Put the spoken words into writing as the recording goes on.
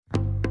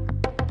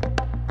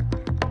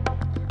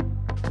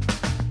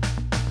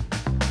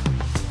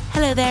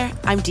Hello there,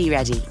 I'm Dee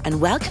Reddy,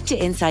 and welcome to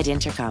Inside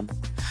Intercom.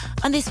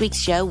 On this week's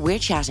show, we're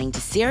chatting to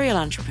serial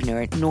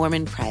entrepreneur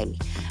Norman Crowley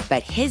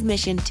about his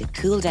mission to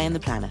cool down the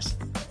planet.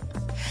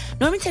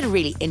 Norman's had a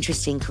really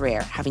interesting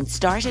career, having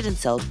started and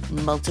sold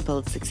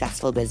multiple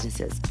successful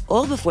businesses,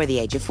 all before the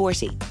age of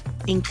 40,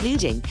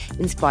 including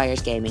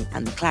Inspired Gaming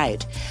and The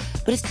Cloud.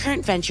 But his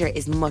current venture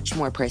is much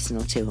more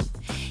personal to him.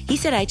 He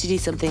set out to do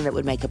something that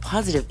would make a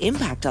positive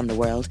impact on the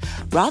world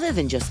rather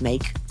than just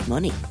make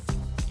money.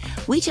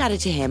 We chatted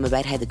to him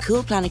about how the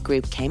Cool Planet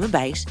Group came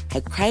about,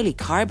 how Crowley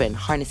Carbon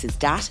harnesses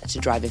data to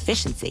drive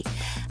efficiency,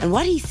 and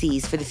what he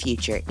sees for the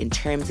future in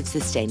terms of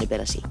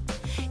sustainability.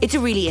 It's a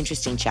really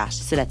interesting chat,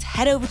 so let's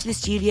head over to the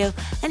studio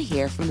and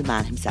hear from the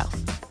man himself.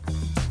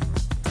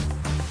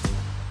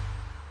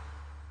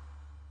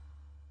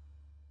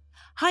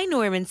 Hi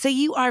Norman, so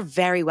you are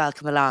very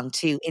welcome along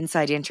to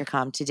Inside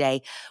Intercom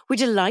today. We're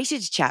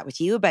delighted to chat with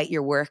you about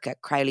your work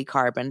at Crowley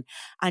Carbon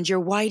and your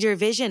wider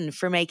vision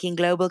for making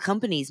global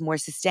companies more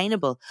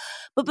sustainable.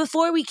 But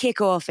before we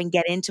kick off and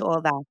get into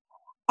all that,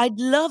 I'd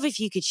love if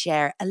you could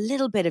share a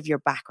little bit of your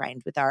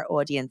background with our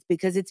audience,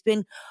 because it's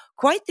been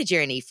quite the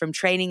journey from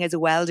training as a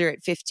welder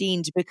at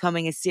 15 to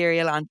becoming a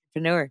serial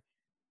entrepreneur.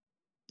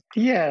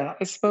 Yeah,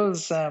 I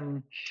suppose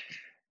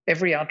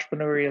every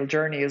entrepreneurial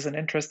journey is an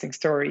interesting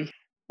story.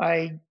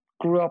 I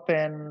grew up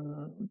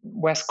in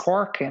West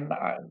Cork in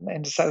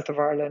the south of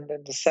Ireland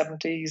in the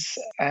 70s,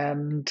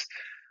 and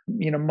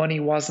money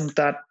wasn't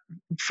that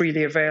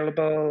freely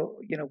available.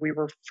 We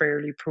were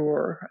fairly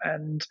poor,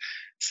 and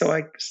so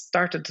I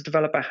started to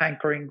develop a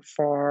hankering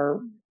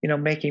for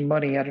making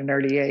money at an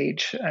early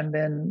age. And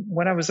then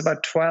when I was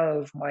about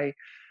 12, my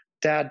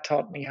dad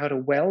taught me how to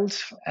weld,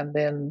 and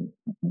then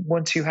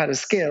once you had a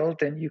skill,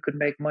 then you could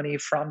make money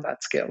from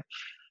that skill.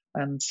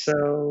 And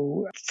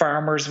so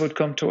farmers would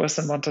come to us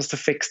and want us to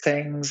fix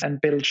things and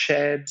build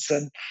sheds.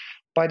 And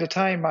by the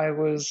time I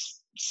was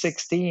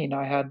 16,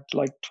 I had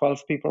like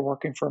 12 people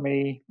working for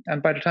me.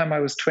 And by the time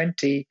I was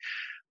 20,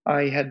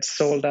 I had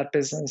sold that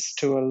business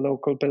to a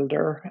local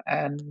builder.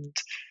 And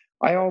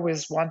I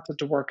always wanted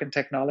to work in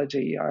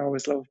technology. I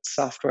always loved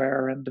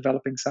software and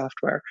developing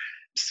software.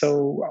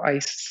 So I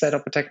set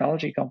up a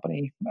technology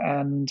company,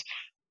 and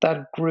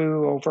that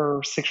grew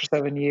over 6 or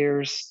 7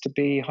 years to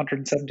be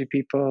 170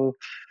 people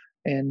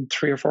in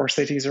 3 or 4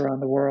 cities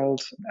around the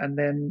world. And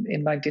then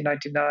in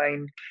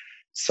 1999,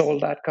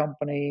 sold that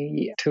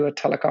company to a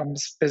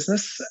telecoms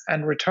business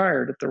and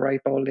retired at the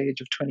ripe old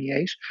age of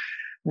 28.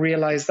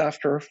 Realized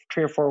after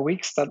 3 or 4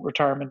 weeks that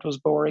retirement was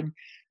boring,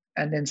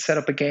 and then set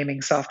up a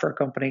gaming software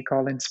company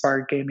called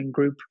Inspired Gaming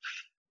Group.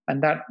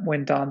 And that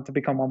went on to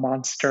become a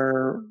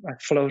monster. I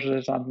floated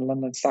it on the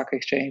London Stock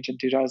Exchange in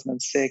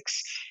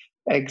 2006,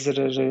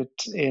 exited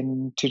it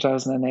in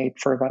 2008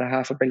 for about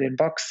 $500 million.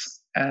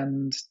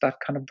 And that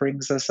kind of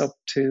brings us up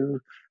to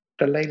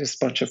the latest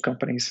bunch of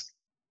companies.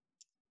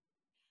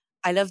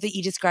 I love that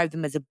you describe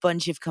them as a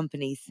bunch of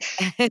companies.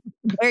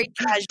 Very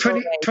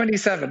casual.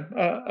 27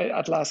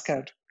 at last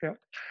count. Yeah.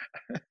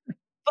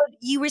 But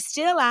you were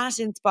still at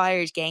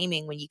Inspired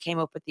Gaming when you came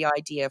up with the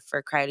idea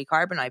for Crowley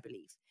Carbon, I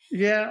believe.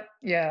 Yeah.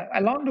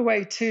 Along the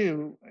way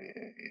too,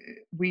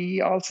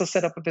 we also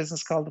set up a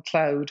business called The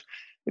Cloud.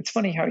 It's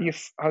funny how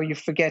you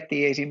forget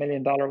the $80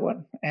 million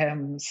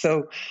one.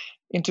 So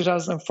in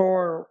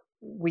 2004,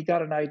 we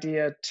got an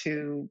idea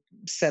to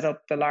set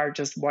up the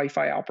largest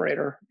Wi-Fi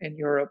operator in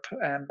Europe,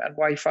 and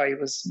Wi-Fi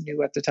was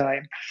new at the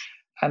time,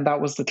 and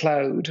that was The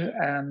Cloud.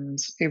 And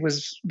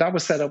that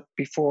was set up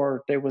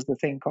before there was the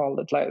thing called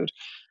The Cloud,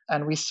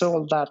 and we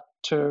sold that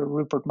to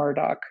Rupert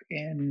Murdoch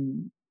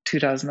in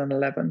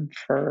 2011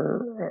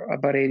 for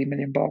about $80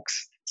 million.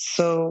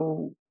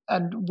 So,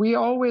 and we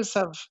always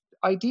have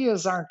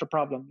ideas aren't the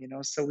problem,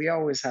 so we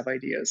always have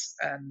ideas.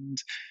 And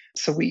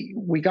so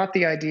we got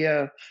the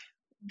idea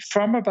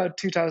from about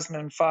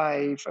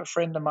 2005. A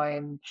friend of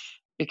mine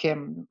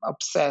became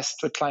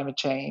obsessed with climate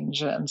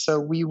change, and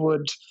so he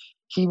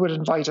would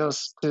invite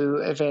us to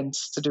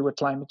events to do with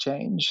climate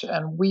change.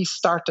 And we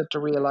started to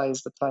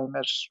realize the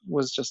climate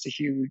was just a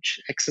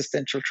huge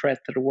existential threat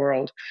to the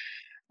world.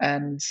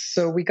 And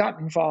so we got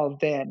involved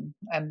then.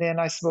 And then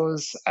I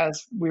suppose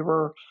as we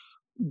were,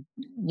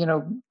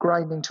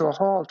 grinding to a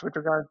halt with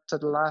regard to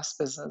the last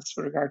business,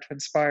 with regard to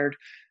Inspired,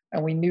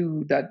 and we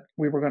knew that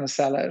we were going to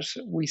sell it,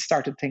 we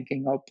started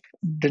thinking up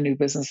the new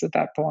business at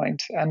that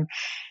point. And,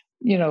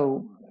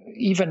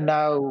 even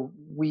now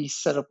we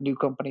set up new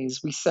companies.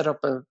 We set up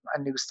a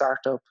new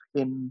startup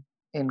in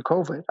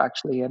COVID,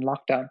 actually, in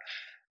lockdown.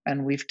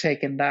 And we've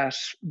taken that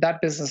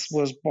business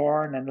was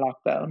born in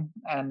lockdown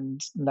and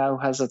now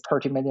has a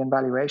 30 million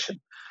valuation.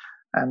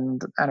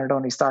 And it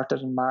only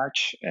started in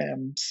March.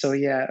 So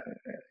yeah,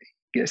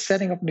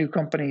 setting up new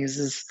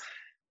companies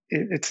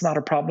it's not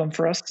a problem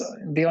for us.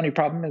 The only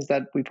problem is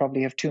that we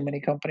probably have too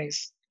many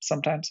companies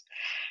sometimes.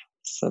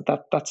 So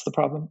that's the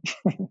problem.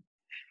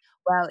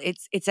 Well,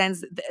 it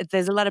sounds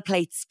there's a lot of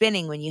plates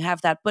spinning when you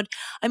have that. But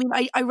I mean,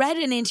 I read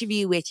an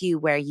interview with you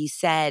where you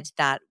said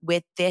that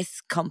with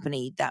this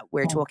company that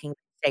we're talking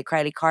say,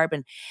 Crowley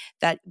Carbon,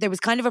 that there was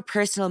kind of a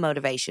personal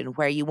motivation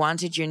where you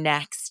wanted your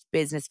next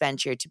business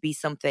venture to be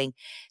something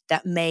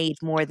that made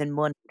more than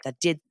money, that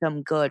did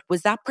some good.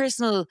 Was that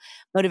personal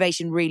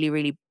motivation really,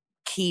 really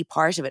key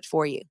part of it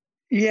for you?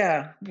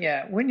 Yeah,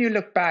 yeah. When you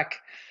look back,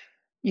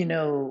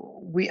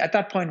 we at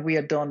that point we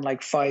had done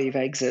like 5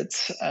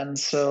 exits. And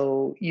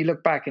so you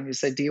look back and you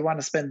say, do you want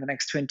to spend the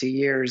next 20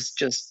 years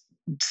just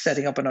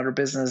setting up another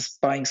business,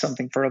 buying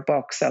something for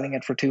 $1, selling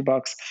it for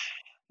 $2?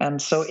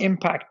 And so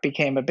impact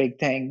became a big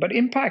thing. But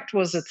impact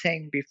was a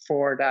thing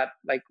before that.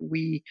 Like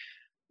we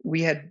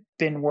had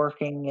been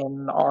working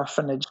in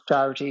orphanage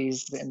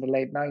charities in the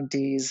late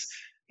 90s.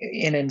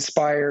 In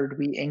Inspired,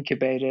 we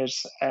incubated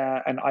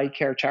an eye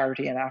care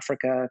charity in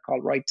Africa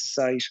called Right to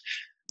Sight.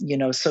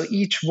 So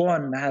each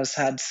one has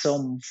had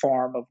some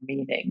form of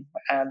meaning,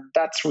 and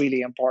that's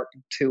really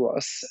important to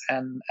us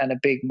and a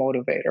big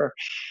motivator.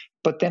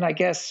 But then I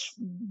guess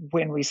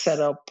when we set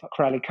up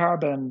Crowley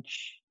Carbon,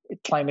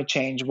 climate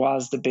change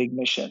was the big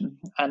mission.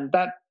 And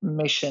that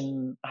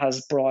mission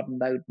has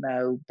broadened out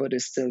now, but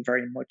is still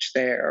very much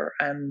there.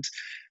 And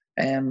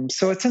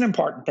so it's an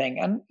important thing.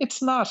 And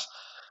it's not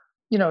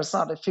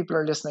if people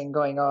are listening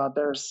going, oh,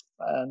 there's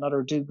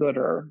another do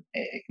gooder.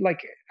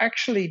 Like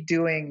actually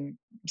doing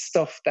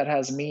stuff that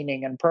has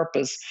meaning and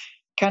purpose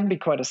can be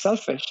quite a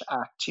selfish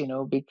act,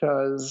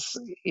 because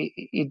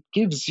it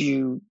gives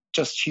you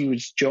just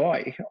huge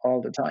joy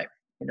all the time,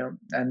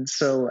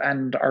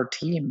 and our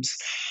teams,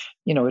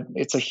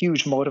 it's a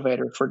huge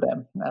motivator for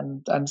them.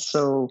 And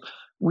so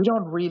we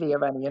don't really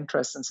have any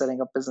interest in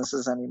setting up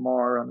businesses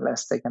anymore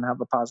unless they can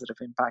have a positive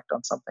impact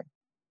on something.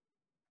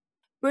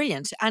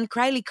 Brilliant. And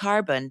Crowley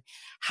Carbon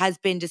has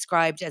been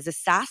described as a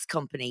SaaS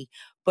company,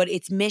 but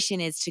its mission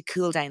is to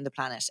cool down the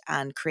planet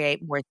and create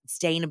more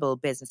sustainable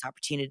business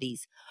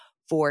opportunities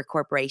for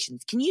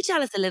corporations. Can you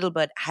tell us a little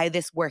bit how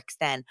this works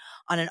then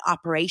on an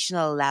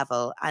operational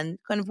level and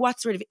kind of what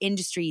sort of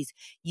industries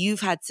you've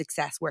had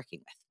success working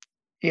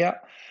with? Yeah.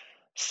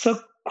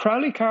 So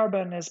Crowley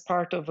Carbon is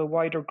part of a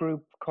wider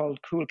group called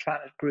Cool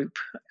Planet Group,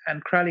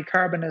 and Crowley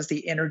Carbon is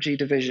the energy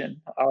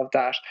division of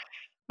that.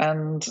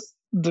 And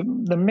the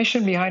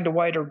mission behind a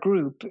wider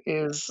group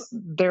is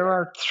there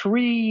are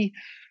three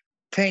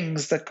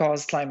things that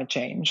cause climate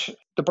change: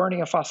 the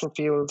burning of fossil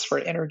fuels for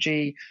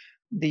energy,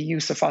 the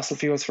use of fossil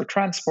fuels for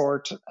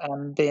transport,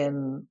 and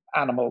then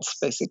animals,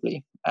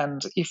 basically.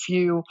 And if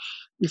you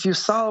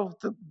solve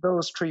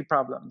those three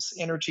problems,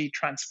 energy,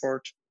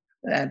 transport,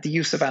 and the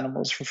use of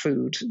animals for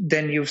food,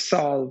 then you've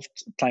solved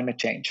climate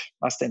change,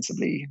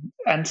 ostensibly.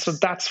 And so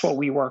that's what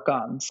we work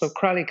on. So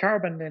Crowley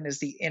Carbon then is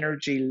the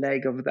energy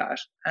leg of that.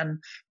 And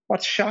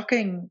what's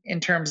shocking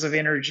in terms of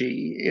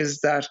energy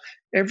is that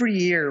every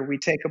year we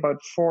take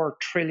about $4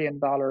 trillion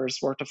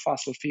worth of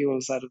fossil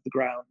fuels out of the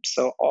ground.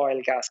 So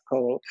oil, gas,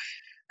 coal,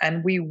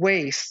 and we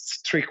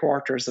waste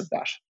 3/4 of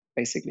that,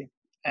 basically.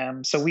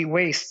 So we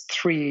waste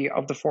three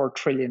of the $4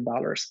 trillion.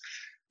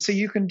 So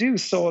you can do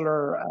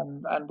solar,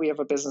 and we have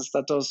a business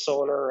that does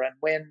solar and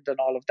wind and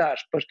all of that.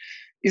 But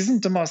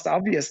isn't the most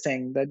obvious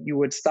thing that you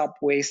would stop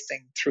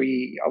wasting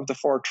three of the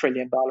 $4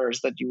 trillion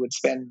that you would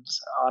spend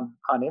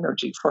on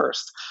energy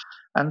first?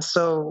 And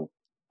so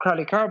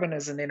Crowley Carbon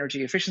is an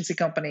energy efficiency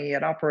company.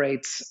 It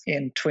operates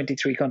in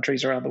 23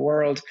 countries around the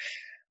world.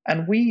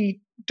 And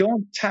we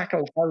don't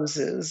tackle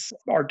houses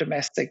or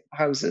domestic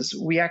houses.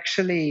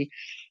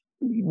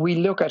 We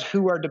look at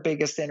who are the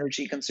biggest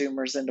energy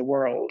consumers in the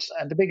world.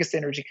 And the biggest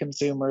energy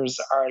consumers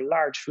are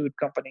large food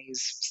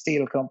companies,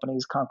 steel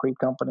companies, concrete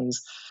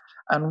companies.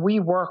 And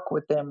we work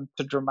with them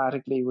to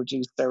dramatically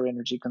reduce their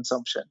energy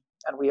consumption.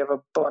 And we have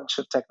a bunch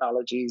of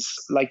technologies.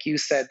 Like you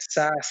said,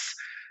 SaaS.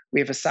 We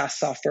have a SaaS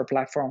software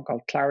platform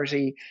called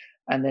Clarity.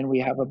 And then we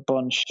have a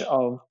bunch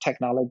of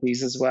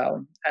technologies as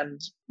well. And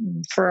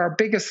for our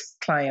biggest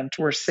client,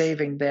 we're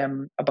saving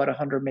them about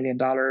 $100 million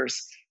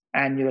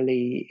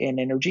annually in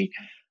energy.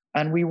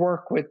 And we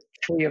work with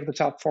three of the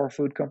top 4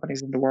 food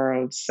companies in the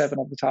world, 7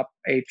 of the top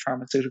 8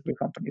 pharmaceutical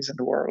companies in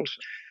the world.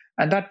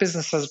 And that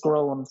business has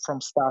grown from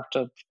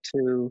startup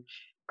to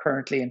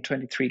currently in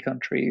 23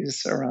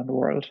 countries around the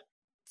world.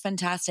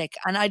 Fantastic.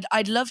 And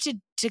I'd love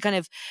to kind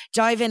of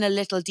dive in a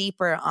little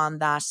deeper on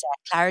that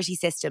Clarity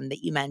system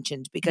that you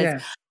mentioned, because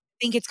I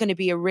think it's going to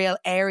be a real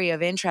area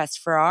of interest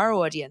for our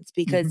audience,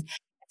 because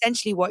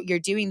essentially what you're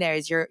doing there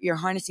is you're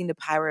harnessing the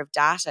power of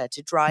data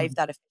to drive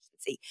that efficiency.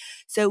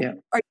 So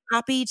are you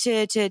happy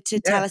to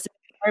tell us a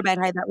bit more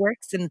about how that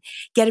works and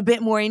get a bit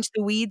more into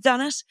the weeds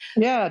on it?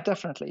 Yeah,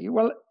 definitely.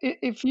 Well,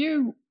 if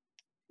you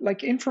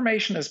like,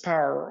 information is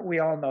power, we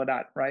all know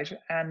that, right?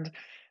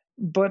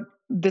 But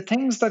the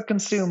things that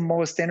consume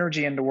most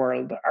energy in the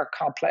world are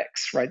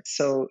complex, right?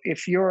 So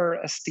if you're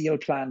a steel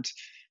plant,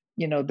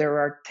 there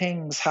are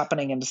things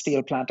happening in the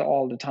steel plant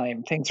all the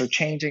time. Things are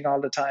changing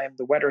all the time.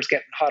 The weather's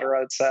getting hotter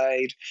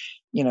outside.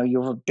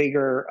 You have a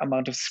bigger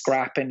amount of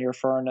scrap in your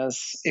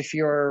furnace. If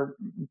you're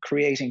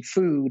creating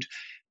food,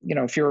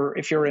 if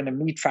you're in a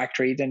meat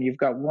factory, then you've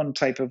got one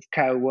type of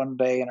cow one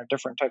day and a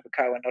different type of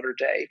cow another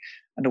day.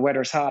 And the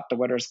weather's hot, the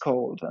weather's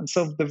cold. And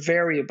so the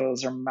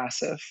variables are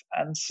massive.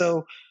 And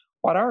so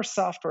What our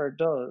software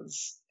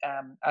does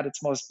at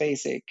its most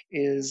basic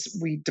is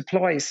we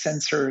deploy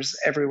sensors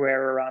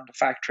everywhere around the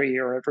factory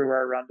or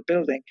everywhere around the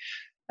building.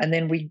 And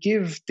then we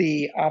give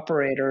the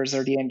operators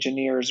or the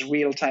engineers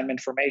real time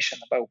information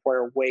about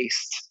where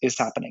waste is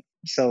happening.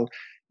 So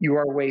you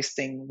are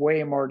wasting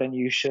way more than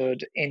you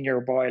should in your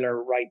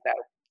boiler right now.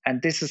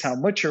 And this is how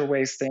much you're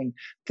wasting.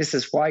 This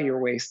is why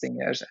you're wasting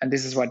it. And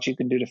this is what you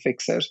can do to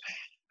fix it.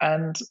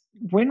 And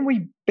when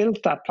we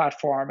built that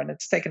platform, and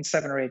it's taken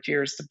 7 or 8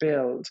 years to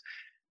build,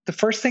 the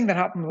first thing that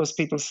happened was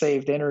people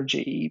saved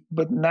energy.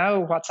 But now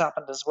what's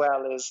happened as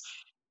well is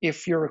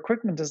if your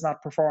equipment is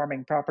not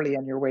performing properly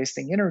and you're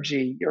wasting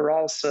energy, your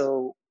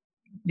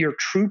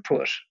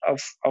throughput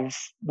of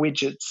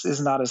widgets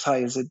is not as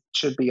high as it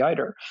should be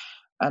either.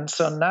 And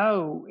so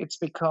now it's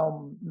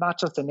become not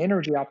just an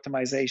energy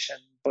optimization,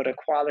 but a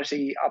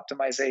quality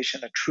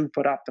optimization, a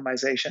throughput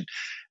optimization.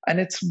 And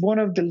it's one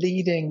of the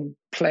leading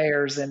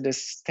players in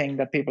this thing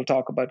that people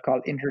talk about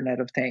called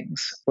Internet of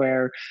Things,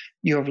 where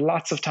you have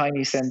lots of tiny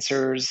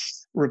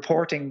sensors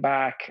reporting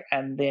back,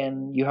 and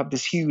then you have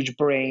this huge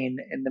brain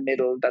in the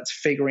middle that's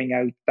figuring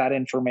out that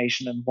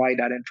information and why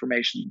that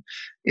information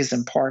is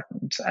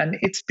important. And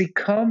it's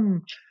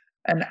become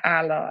an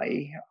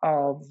ally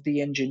of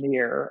the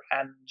engineer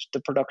and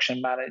the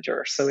production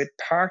manager. So it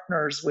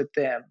partners with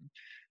them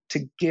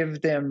to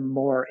give them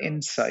more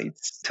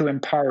insights, to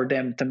empower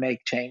them to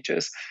make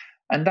changes.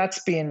 And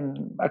that's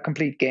been a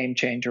complete game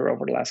changer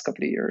over the last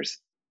couple of years.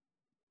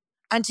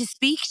 And to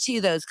speak to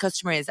those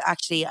customers,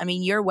 actually, I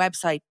mean, your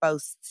website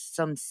boasts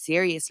some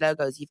serious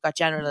logos. You've got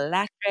General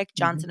Electric,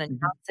 Johnson and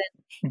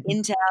Johnson,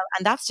 Intel,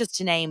 and that's just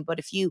to name but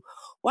a few.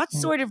 What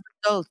sort of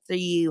results are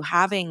you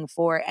having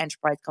for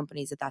enterprise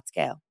companies at that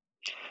scale?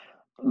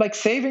 Like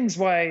savings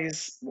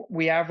wise,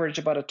 we average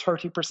about a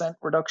 30%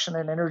 reduction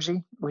in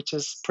energy, which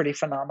is pretty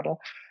phenomenal.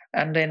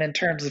 And then in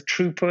terms of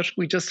throughput,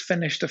 we just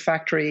finished a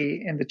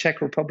factory in the Czech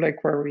Republic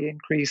where we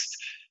increased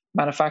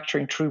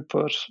manufacturing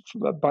throughput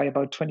by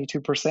about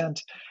 22%.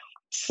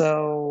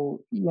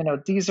 So,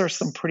 these are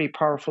some pretty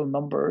powerful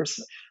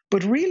numbers.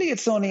 But really,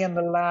 it's only in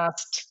the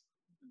last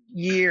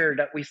year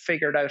that we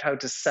figured out how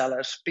to sell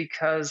it,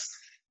 because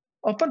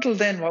up until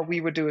then, what we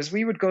would do is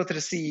we would go to the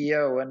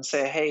CEO and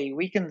say, hey,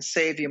 we can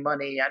save you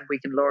money and we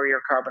can lower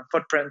your carbon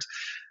footprint.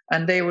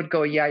 And they would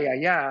go, yeah, yeah,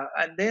 yeah.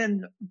 And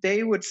then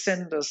they would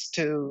send us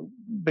to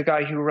the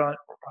guy who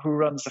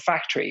runs the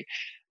factory.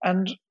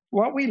 And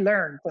what we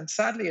learned, and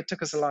sadly it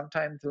took us a long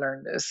time to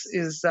learn this,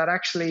 is that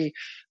actually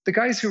the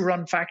guys who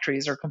run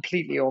factories are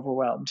completely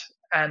overwhelmed.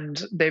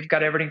 And they've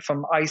got everything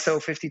from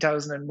ISO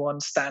 50001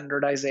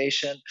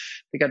 standardization.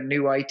 They got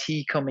new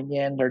IT coming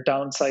in. They're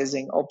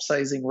downsizing,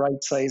 upsizing,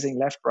 right sizing,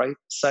 left, right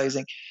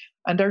sizing.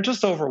 And they're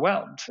just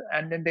overwhelmed.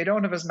 And then they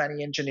don't have as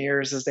many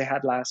engineers as they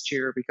had last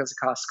year because of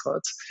cost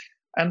cuts.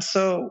 And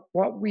so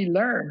what we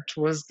learned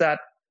was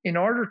that in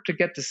order to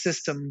get the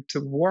system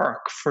to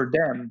work for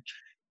them,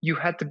 you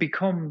had to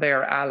become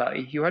their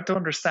ally. You had to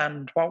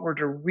understand what were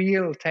the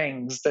real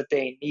things that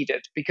they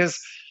needed, because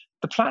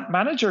the plant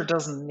manager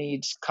doesn't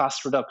need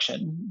cost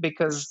reduction,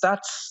 because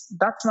that's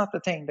not the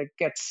thing that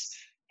gets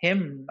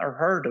him or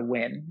her to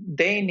win.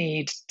 They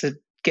need to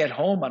get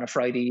home on a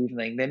Friday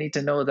evening. They need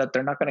to know that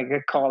they're not going to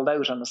get called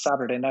out on a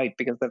Saturday night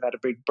because they've had a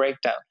big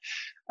breakdown.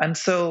 And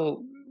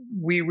so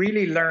we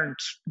really learned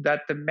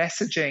that the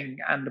messaging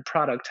and the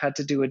product had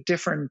to do a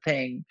different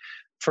thing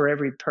for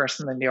every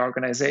person in the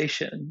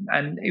organization.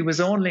 And it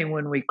was only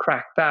when we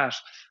cracked that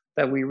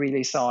we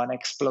really saw an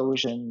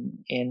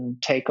explosion in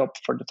take up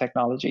for the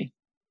technology.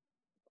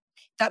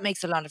 That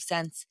makes a lot of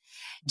sense.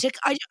 Dick,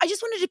 I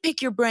just wanted to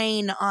pick your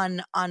brain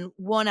on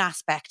one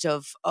aspect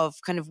of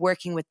kind of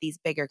working with these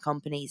bigger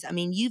companies. I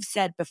mean, you've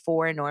said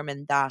before,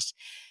 Norman, that,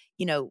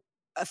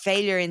 a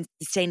failure in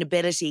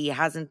sustainability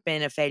hasn't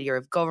been a failure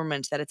of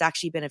government, that it's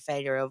actually been a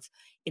failure of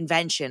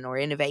invention or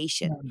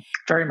innovation.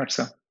 Very much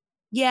so.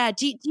 Yeah.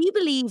 Do you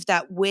believe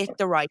that with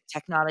the right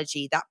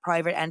technology, that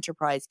private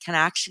enterprise can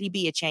actually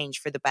be a change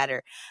for the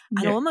better?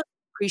 And almost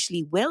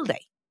crucially, will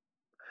they?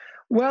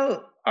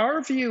 Well,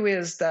 our view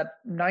is that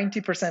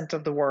 90%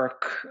 of the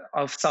work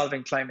of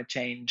solving climate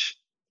change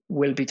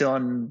will be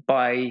done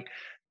by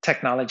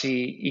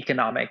technology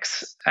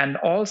economics. And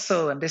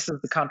also, and this is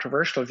the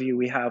controversial view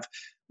we have,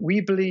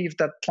 we believe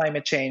that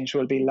climate change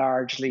will be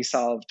largely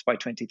solved by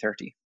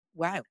 2030.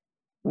 Wow.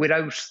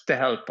 Without the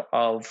help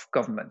of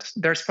government.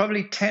 There's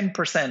probably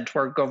 10%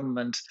 where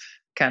government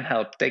can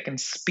help. They can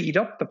speed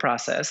up the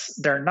process.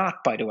 They're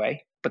not, by the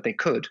way, but they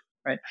could,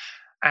 right?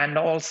 And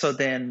also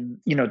then,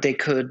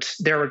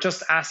 there are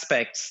just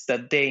aspects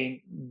that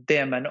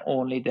them and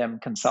only them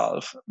can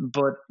solve.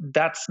 But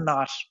that's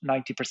not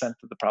 90%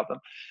 of the problem.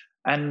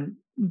 And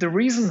the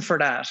reason for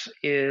that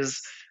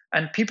is,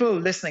 and people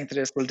listening to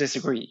this will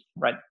disagree,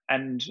 right?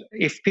 And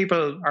if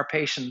people are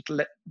patient,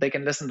 they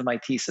can listen to my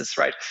thesis,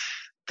 right?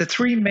 The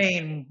three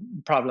main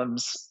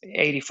problems,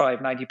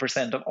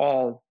 85-90% of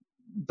all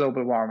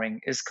global warming,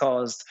 is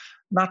caused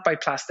not by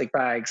plastic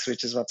bags,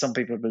 which is what some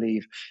people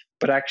believe,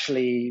 but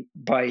actually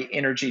by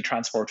energy,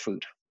 transport,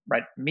 food,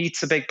 right?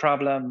 Meat's a big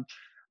problem.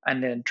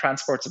 And then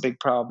transport's a big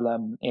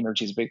problem,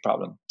 energy is a big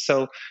problem.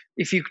 So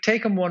if you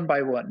take them one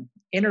by one,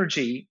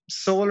 energy,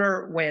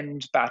 solar,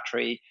 wind,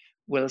 battery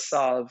will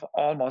solve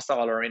almost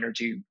all our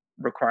energy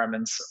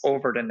requirements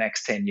over the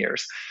next 10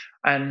 years.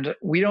 And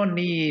we don't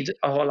need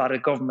a whole lot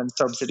of government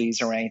subsidies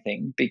or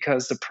anything,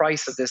 because the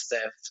price of this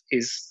stuff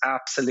is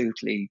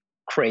absolutely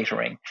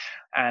cratering.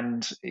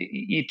 And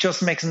it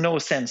just makes no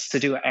sense to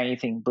do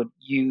anything but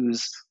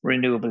use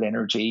renewable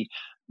energy,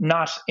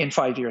 not in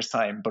 5 years'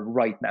 time, but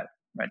right now.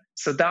 Right.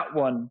 So that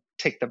one,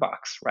 tick the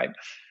box, right?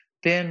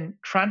 Then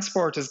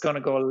transport is going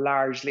to go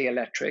largely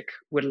electric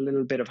with a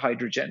little bit of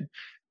hydrogen.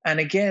 And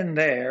again,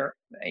 there,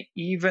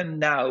 even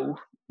now,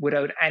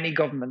 without any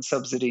government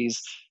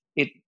subsidies,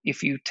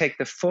 if you take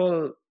the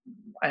full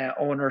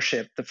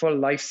ownership, the full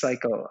life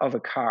cycle of a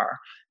car,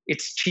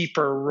 it's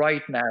cheaper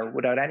right now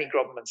without any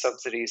government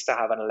subsidies to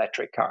have an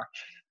electric car.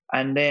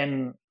 And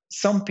then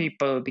some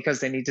people,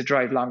 because they need to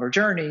drive longer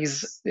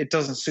journeys, it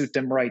doesn't suit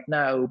them right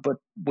now. But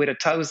with a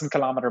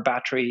 1,000-kilometer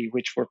battery,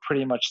 which we're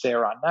pretty much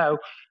there on now,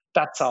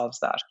 that solves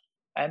that.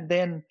 And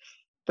then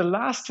the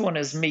last one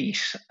is meat.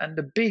 And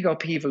the big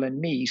upheaval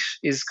in meat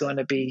is going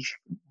to be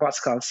what's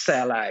called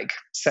cell ag,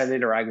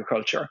 cellular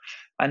agriculture.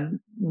 And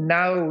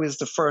now is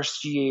the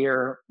first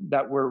year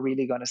that we're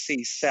really going to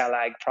see cell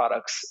ag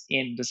products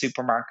in the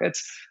supermarkets.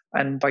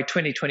 And by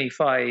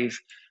 2025,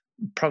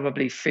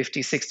 probably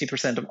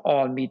 50-60% of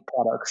all meat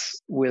products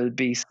will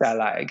be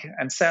cell ag.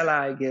 And cell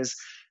ag is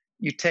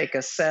you take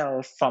a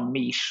cell from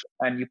meat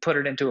and you put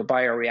it into a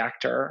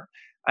bioreactor,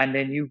 and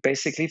then you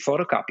basically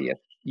photocopy it.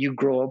 You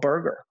grow a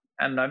burger.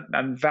 And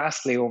I'm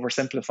vastly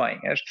oversimplifying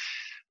it.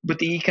 But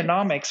the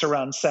economics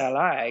around cell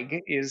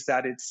ag is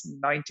that it's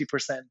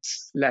 90%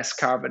 less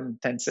carbon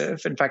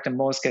intensive. In fact, in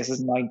most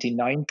cases,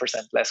 99%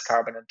 less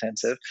carbon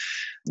intensive,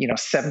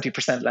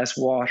 70% less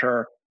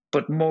water,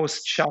 but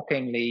most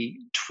shockingly,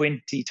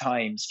 20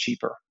 times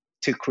cheaper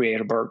to create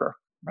a burger,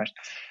 right?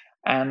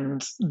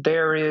 And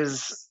there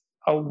is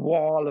a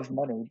wall of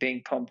money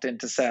being pumped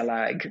into cell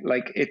ag.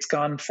 Like, it's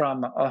gone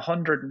from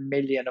 100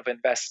 million of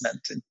investment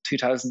in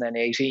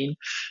 2018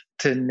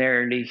 to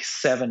nearly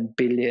 7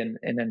 billion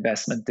in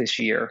investment this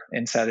year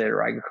in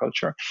cellular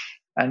agriculture.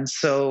 And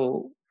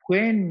so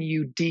when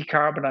you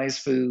decarbonize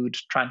food,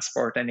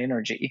 transport, and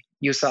energy,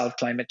 you solve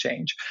climate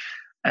change.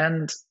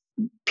 And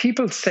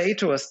people say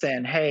to us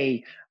then,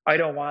 hey, I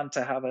don't want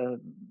to have a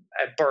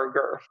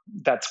burger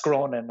that's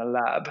grown in a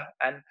lab.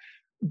 And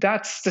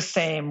that's the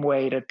same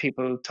way that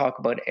people talk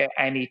about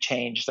any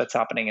change that's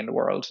happening in the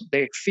world.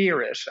 They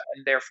fear it,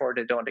 and therefore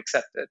they don't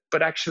accept it.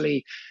 But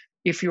actually,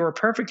 if you're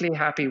perfectly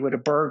happy with a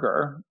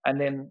burger,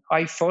 and then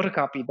I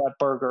photocopied that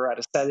burger at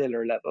a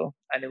cellular level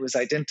and it was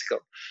identical,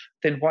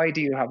 then why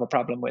do you have a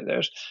problem with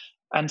it?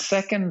 And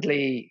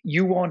secondly,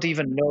 you won't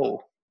even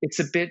know. It's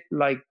a bit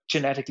like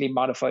genetically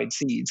modified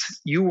seeds.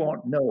 You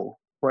won't know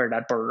where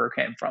that burger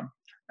came from.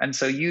 And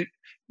so you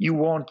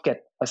won't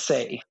get a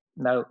say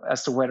now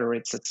as to whether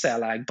it's a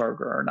cell ag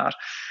burger or not.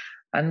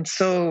 And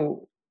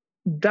so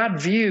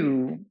that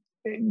view,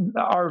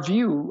 our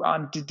view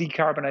on the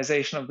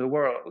decarbonization of the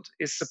world,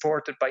 is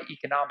supported by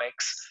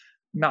economics,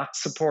 not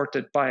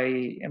supported by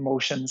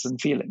emotions and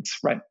feelings,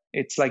 right?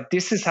 It's like,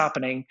 this is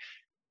happening.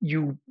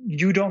 You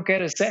don't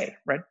get a say,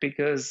 right?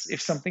 Because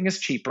if something is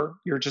cheaper,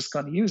 you're just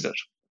going to use it.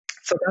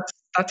 So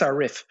that's our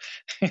riff.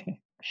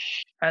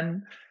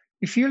 And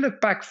if you look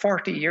back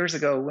 40 years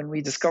ago when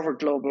we discovered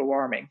global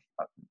warming,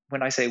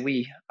 when I say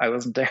we, I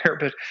wasn't there,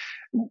 but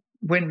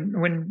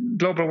when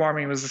global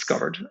warming was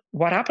discovered,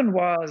 what happened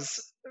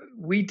was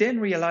we then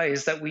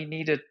realized that we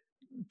needed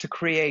to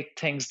create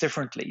things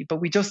differently, but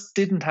we just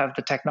didn't have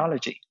the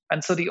technology.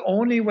 And so the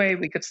only way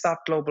we could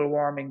stop global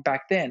warming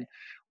back then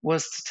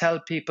was to tell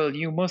people,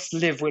 you must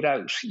live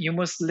without, you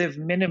must live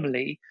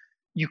minimally,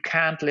 you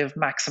can't live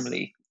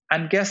maximally.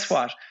 And guess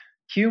what?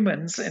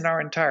 Humans in our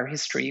entire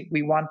history,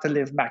 we want to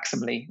live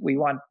maximally. We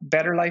want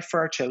better life for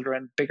our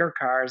children, bigger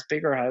cars,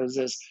 bigger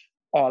houses,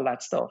 all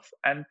that stuff.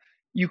 And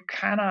you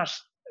cannot,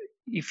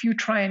 if you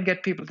try and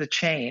get people to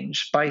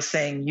change by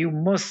saying you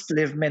must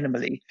live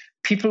minimally,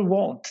 people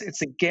won't.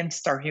 It's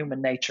against our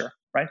human nature,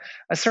 right?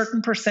 A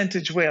certain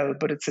percentage will,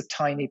 but it's a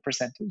tiny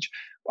percentage.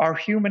 Our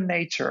human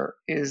nature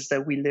is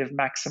that we live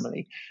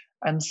maximally.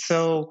 And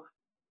so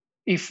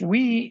if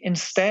we,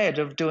 instead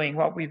of doing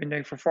what we've been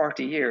doing for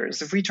 40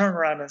 years, if we turn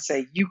around and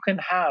say, you can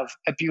have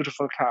a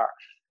beautiful car,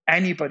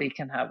 anybody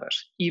can have it,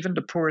 even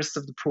the poorest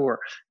of the poor,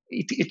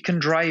 it can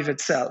drive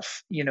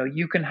itself.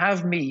 You can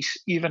have meat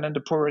even in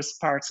the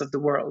poorest parts of the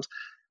world.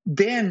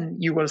 Then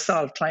you will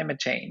solve climate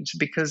change,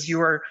 because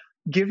you are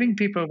giving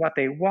people what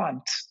they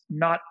want,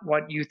 not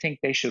what you think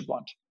they should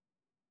want.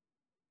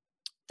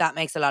 That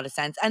makes a lot of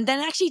sense. And then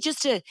actually,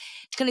 just to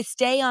kind of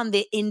stay on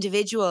the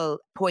individual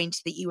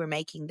point that you were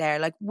making there,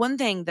 like, one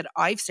thing that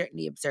I've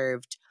certainly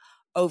observed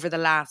over the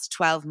last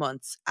 12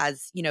 months,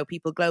 as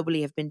people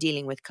globally have been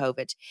dealing with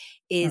COVID,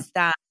 is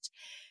that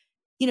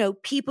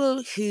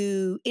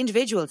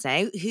individuals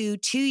now who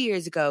 2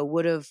 years ago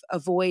would have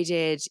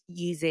avoided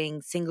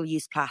using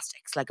single-use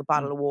plastics like a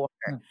bottle of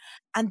water,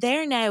 and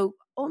they're now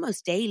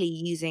almost daily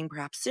using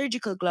perhaps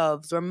surgical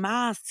gloves or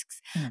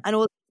masks Mm. and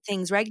all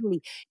things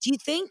regularly. Do you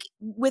think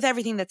with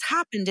everything that's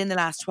happened in the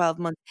last 12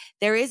 months,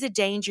 there is a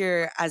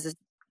danger as a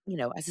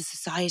as a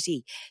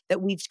society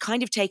that we've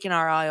kind of taken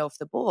our eye off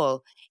the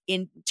ball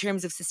in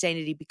terms of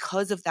sustainability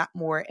because of that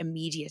more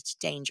immediate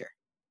danger?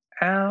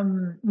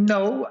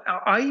 No,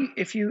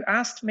 if you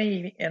asked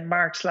me in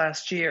March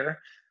last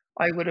year,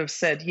 I would have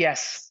said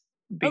yes,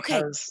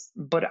 Okay.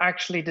 but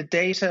actually the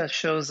data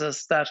shows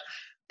us that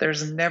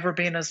there's never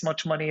been as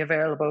much money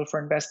available for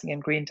investing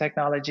in green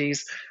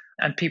technologies,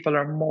 and people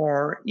are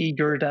more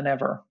eager than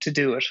ever to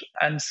do it.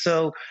 And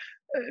so,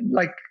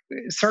 like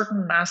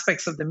certain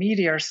aspects of the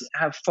media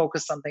have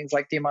focused on things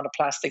like the amount of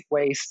plastic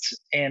waste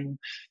in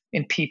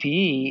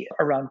PPE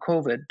around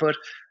COVID, but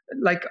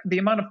like the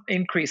amount of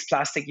increased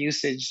plastic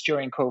usage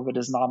during COVID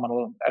is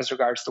nominal as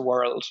regards the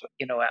world,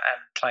 and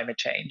climate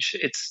change.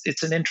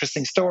 It's an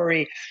interesting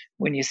story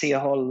when you see a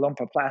whole lump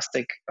of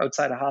plastic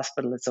outside a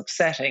hospital. It's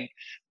upsetting,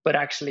 but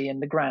actually,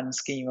 in the grand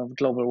scheme of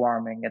global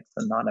warming, it's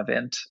a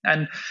non-event.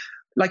 And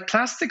like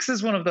plastics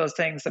is one of those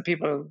things that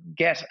people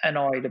get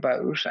annoyed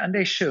about, and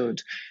they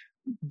should.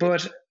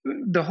 But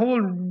the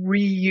whole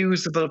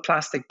reusable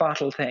plastic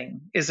bottle thing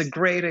is a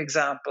great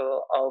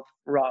example of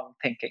wrong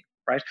thinking,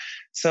 right?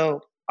 So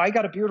I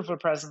got a beautiful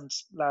present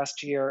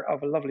last year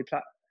of a lovely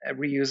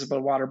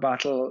reusable water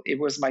bottle. It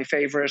was my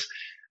favorite.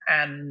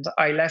 And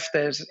I left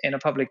it in a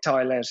public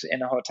toilet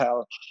in a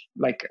hotel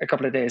like a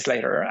couple of days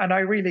later. And I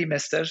really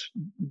missed it.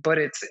 But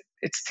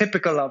it's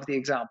typical of the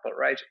example,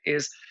 right?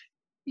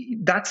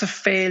 That's a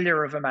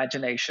failure of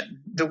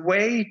imagination. The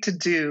way to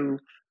do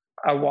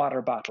a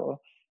water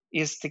bottle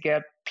is to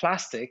get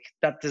plastic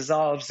that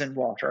dissolves in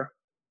water,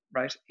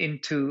 right?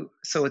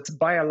 So it's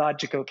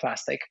biological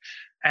plastic.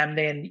 And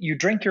then you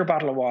drink your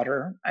bottle of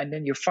water and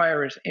then you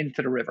fire it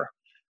into the river.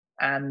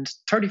 And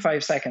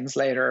 35 seconds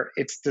later,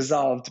 it's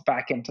dissolved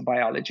back into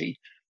biology.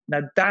 Now,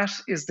 that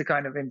is the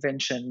kind of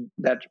invention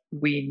that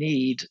we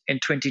need in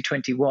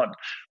 2021,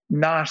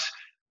 not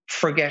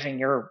forgetting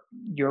your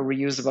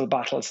reusable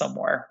bottle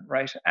somewhere,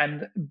 right?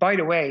 And by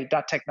the way,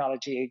 that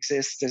technology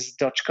exists. There's a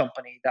Dutch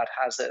company that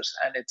has it,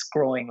 and it's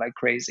growing like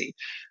crazy.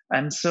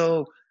 And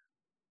so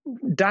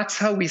that's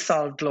how we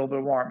solve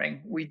global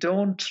warming. We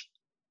don't,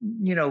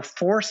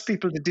 force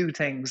people to do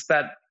things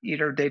that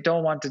either they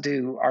don't want to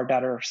do or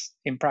that are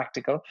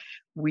impractical.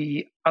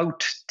 We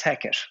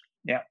out-tech it.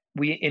 Yeah,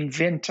 we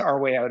invent our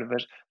way out of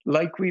it,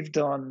 like we've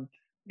done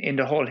in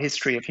the whole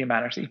history of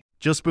humanity.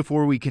 Just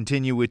before we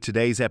continue with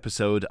today's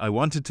episode, I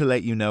wanted to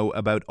let you know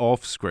about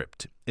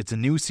Offscript. It's a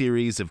new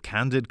series of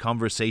candid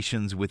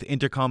conversations with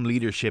Intercom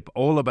leadership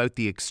all about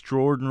the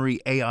extraordinary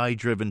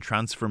AI-driven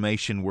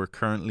transformation we're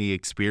currently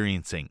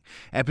experiencing.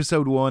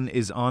 Episode 1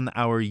 is on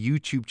our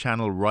YouTube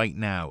channel right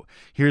now.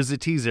 Here's a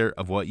teaser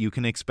of what you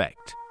can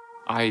expect.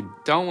 I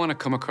don't want to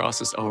come across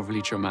as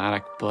overly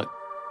dramatic, but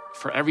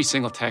for every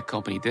single tech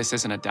company, this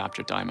is an adapt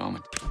or die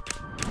moment.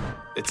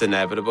 It's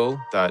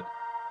inevitable that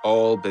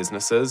all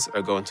businesses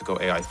are going to go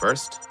AI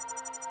first.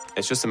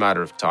 It's just a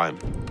matter of time.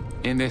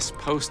 In this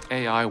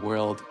post-AI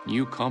world,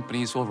 new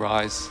companies will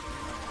rise,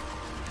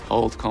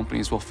 old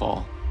companies will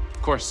fall.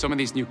 Of course, some of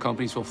these new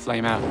companies will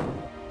flame out.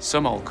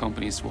 Some old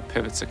companies will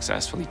pivot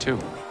successfully too.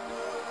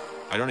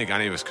 I don't think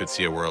any of us could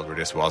see a world where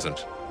this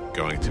wasn't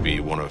going to be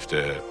one of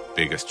the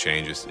biggest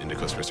changes in the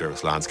customer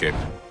service landscape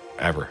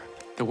ever.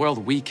 The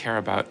world we care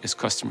about is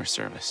customer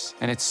service,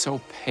 and it's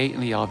so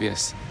patently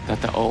obvious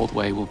that the old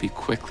way will be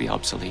quickly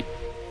obsolete.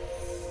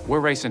 We're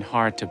racing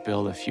hard to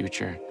build a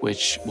future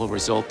which will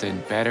result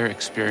in better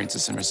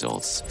experiences and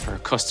results for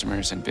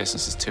customers and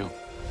businesses too.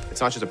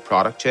 It's not just a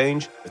product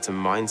change, it's a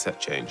mindset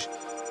change.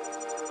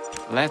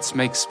 Let's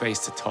make space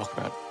to talk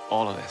about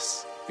all of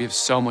this. We have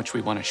so much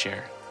we want to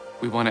share.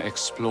 We want to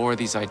explore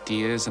these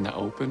ideas in the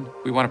open.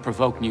 We want to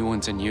provoke new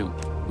ones in you.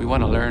 We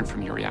want to learn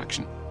from your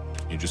reaction.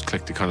 You just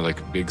click the kind of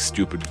like big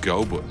stupid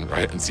go button,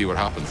 right, and see what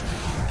happens.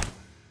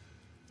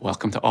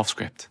 Welcome to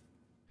Offscript.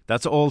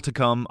 That's all to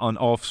come on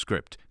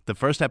Offscript. The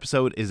first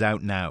episode is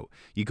out now.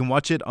 You can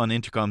watch it on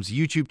Intercom's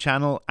YouTube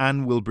channel,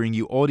 and we'll bring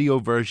you audio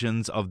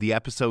versions of the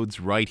episodes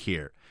right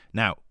here.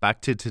 Now, back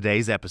to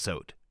today's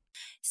episode.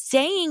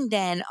 Staying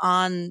then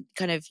on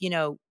kind of,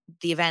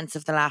 the events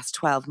of the last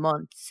 12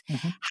 months,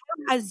 How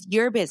has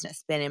your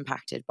business been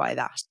impacted by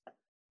that?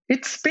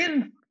 It's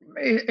been,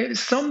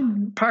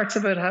 some parts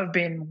of it have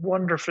been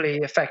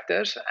wonderfully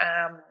affected,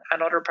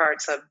 and other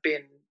parts have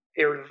been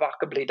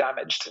irrevocably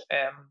damaged.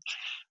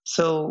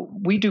 So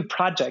we do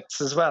projects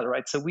as well,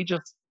 right? So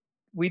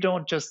we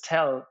don't just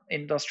tell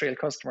industrial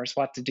customers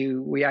what to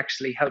do, we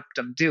actually help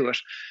them do it.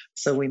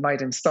 So we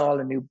might install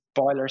a new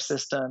boiler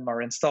system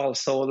or install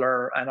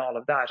solar and all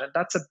of that. And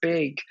that's a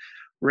big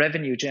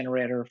revenue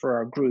generator for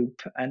our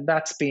group. And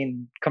that's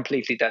been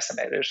completely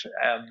decimated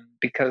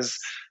because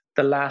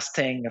the last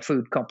thing a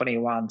food company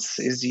wants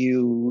is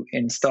you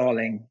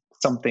installing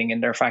something in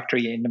their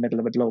factory in the middle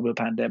of a global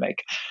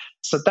pandemic.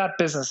 So that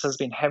business has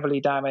been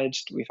heavily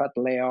damaged. We've had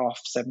to lay off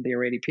 70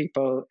 or 80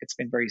 people. It's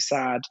been very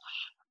sad.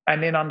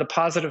 And then on the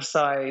positive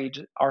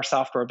side, our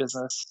software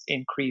business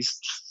increased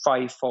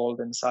fivefold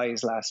in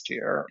size last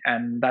year.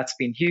 And that's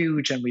been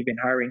huge. And we've been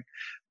hiring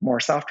more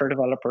software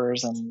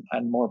developers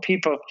and more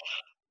people.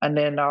 And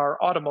then our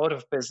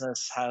automotive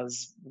business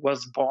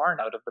was born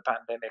out of the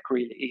pandemic,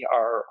 really,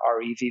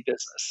 our EV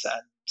business.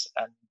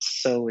 And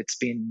so it's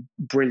been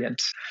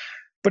brilliant.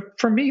 But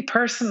for me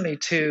personally,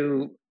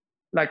 too,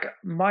 like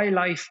my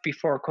life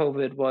before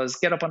COVID was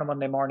get up on a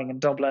Monday morning in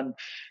Dublin,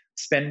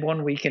 spend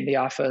 1 week in the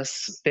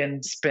office,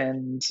 then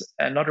spend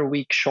another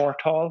week short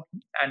haul,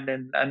 and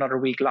then another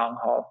week long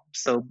haul.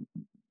 So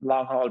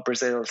long haul,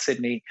 Brazil,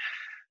 Sydney,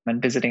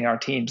 and visiting our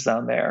teams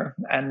down there.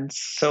 And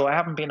so I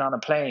haven't been on a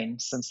plane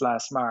since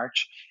last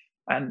March.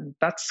 And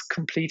that's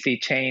completely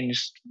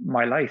changed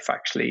my life,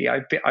 actually.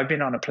 I've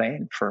been on a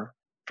plane for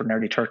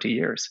nearly 30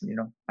 years,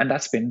 and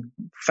that's been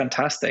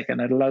fantastic.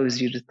 And it allows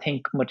you to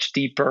think much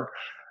deeper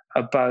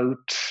about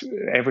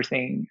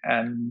everything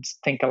and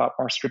think a lot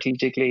more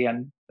strategically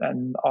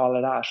and all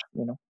of that.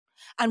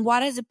 And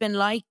what has it been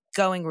like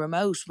going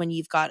remote when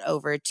you've got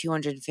over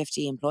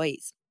 250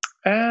 employees?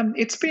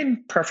 It's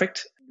been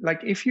perfect.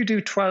 Like if you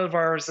do 12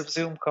 hours of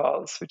Zoom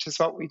calls, which is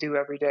what we do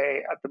every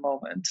day at the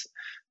moment,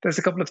 there's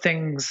a couple of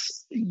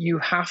things. You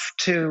have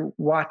to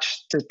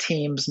watch the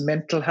team's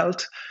mental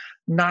health,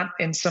 not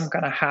in some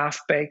kind of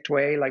half-baked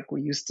way like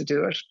we used to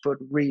do it, but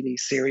really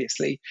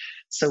seriously.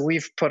 So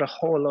we've put a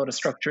whole lot of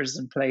structures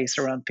in place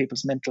around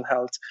people's mental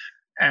health,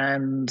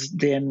 and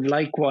then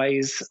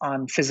likewise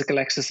on physical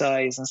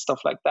exercise and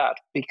stuff like that,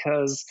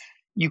 because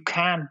you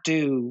can't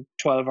do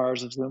 12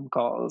 hours of Zoom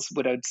calls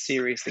without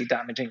seriously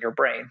damaging your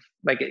brain.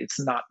 Like it's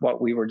not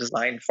what we were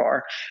designed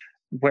for.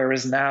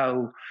 Whereas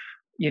now,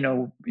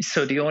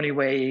 so the only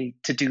way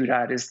to do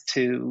that is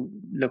to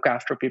look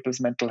after people's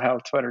mental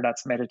health, whether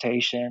that's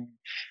meditation,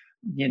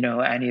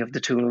 any of the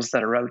tools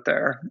that are out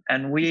there.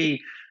 And we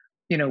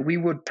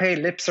would pay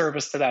lip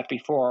service to that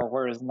before,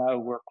 whereas now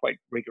we're quite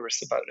rigorous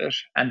about it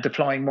and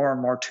deploying more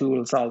and more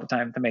tools all the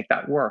time to make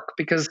that work.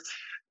 Because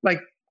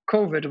like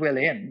COVID will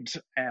end,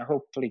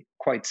 hopefully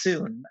quite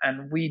soon,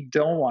 and we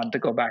don't want to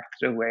go back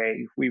to the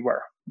way we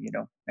were,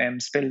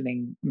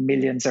 spending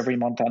millions every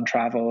month on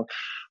travel,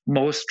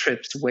 most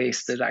trips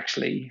wasted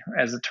actually,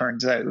 as it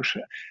turns out.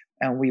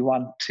 And we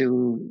want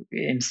to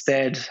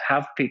instead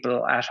have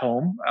people at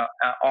home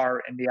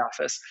or in the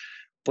office,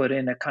 but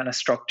in a kind of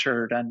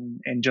structured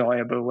and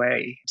enjoyable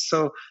way.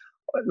 So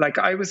like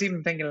I was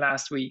even thinking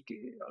last week,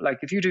 like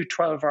if you do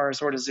 12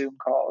 hours worth of Zoom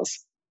calls,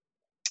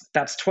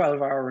 that's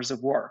 12 hours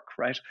of work,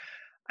 right?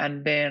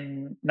 And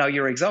then now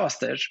you're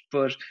exhausted.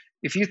 But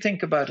if you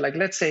think about, like,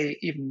 let's say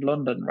even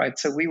London, right?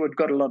 So we would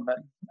go to London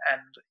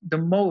and the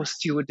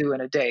most you would do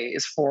in a day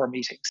is 4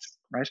 meetings,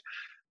 right?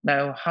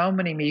 Now, how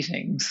many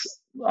meetings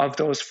of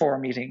those 4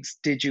 meetings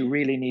did you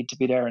really need to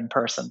be there in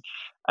person?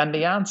 And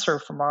the answer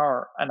from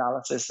our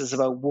analysis is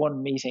about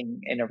 1 meeting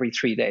in every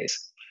 3 days.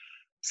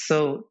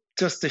 So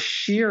just the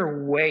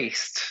sheer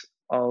waste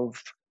of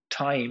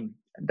time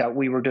that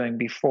we were doing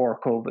before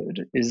COVID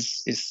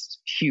is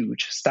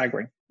huge,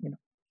 staggering.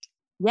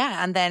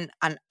 Yeah, and then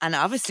and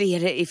obviously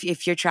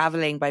if you're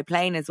traveling by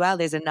plane as well,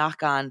 there's a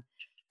knock-on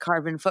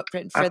carbon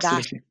footprint for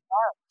Absolutely.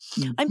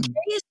 that. Mm-hmm. I'm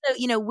curious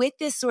though, with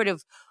this sort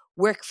of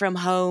work from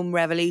home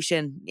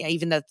revolution,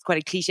 even though it's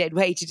quite a cliched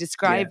way to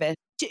describe it,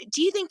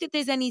 do you think that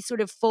there's any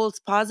sort of false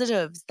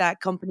positives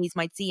that companies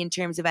might see in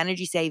terms of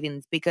energy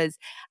savings? Because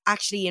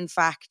actually, in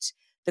fact,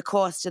 the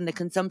cost and the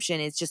consumption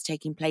is just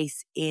taking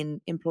place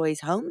in employees'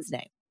 homes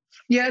now.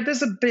 Yeah,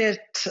 there's a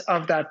bit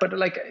of that, but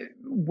like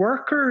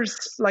workers,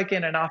 like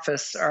in an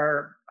office,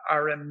 are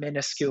a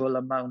minuscule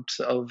amount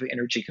of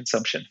energy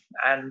consumption,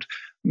 and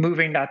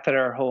moving that to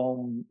their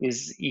home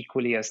is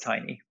equally as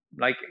tiny.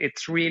 Like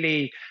it's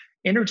really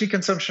energy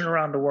consumption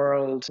around the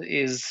world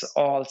is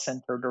all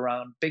centered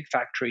around big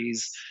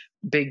factories,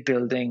 big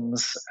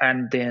buildings,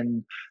 and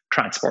then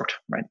transport,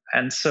 right?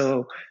 And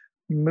so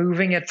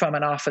moving it from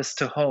an office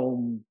to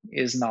home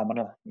is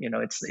nominal.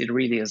 It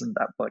really isn't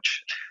that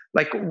much.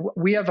 Like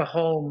we have a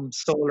home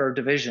solar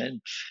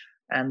division,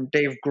 and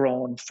they've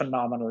grown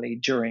phenomenally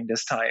during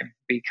this time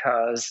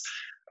because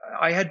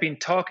I had been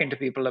talking to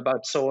people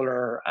about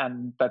solar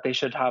and that they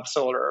should have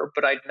solar,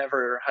 but I'd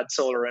never had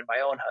solar in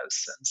my own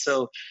house. And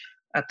so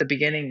at the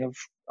beginning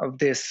of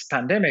this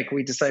pandemic,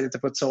 we decided to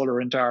put solar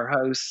into our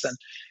house,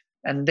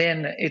 and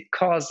then it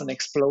caused an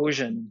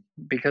explosion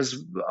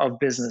because of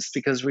business,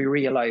 because we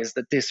realized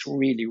that this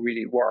really,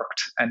 really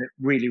worked and it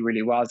really,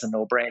 really was a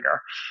no-brainer.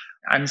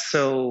 And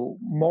so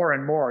more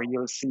and more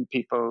you'll see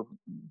people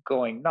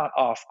going not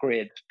off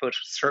grid, but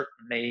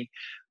certainly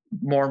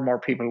more and more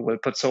people will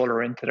put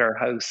solar into their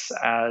house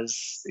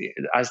as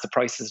the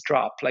prices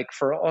drop. Like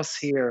for us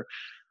here,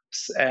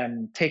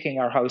 taking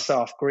our house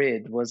off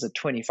grid was a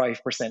 25%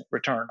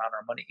 return on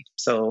our money.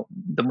 So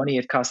the money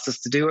it cost us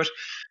to do it,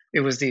 it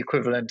was the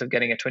equivalent of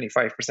getting a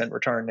 25%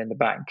 return in the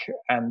bank.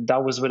 And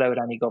that was without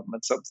any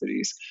government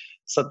subsidies.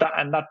 So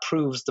that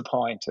proves the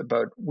point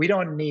about we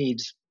don't need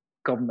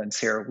governments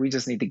here. We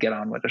just need to get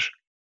on with it.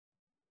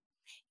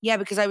 Yeah,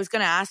 because I was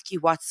going to ask you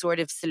what sort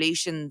of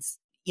solutions,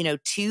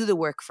 to the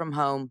work from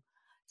home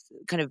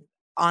kind of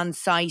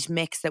on-site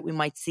mix that we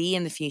might see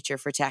in the future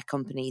for tech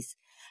companies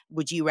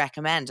would you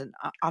recommend? And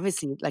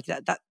obviously, like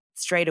that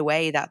straight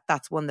away,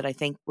 that's one that I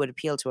think would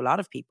appeal to a lot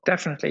of people.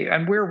 Definitely.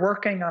 And we're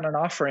working on an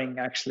offering,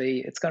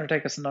 actually. It's going to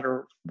take us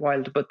another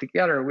while to put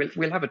together.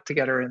 We'll have it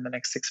together in the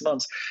next 6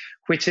 months,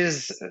 which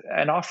is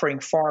an offering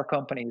for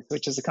companies,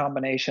 which is a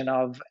combination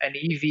of an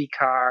EV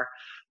car,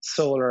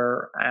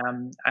 solar,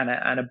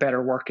 and a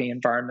better working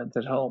environment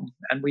at home.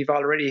 And we've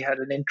already had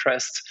an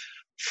interest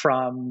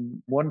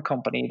from one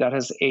company that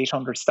has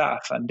 800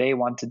 staff, and they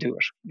want to do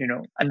it,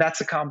 and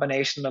that's a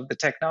combination of the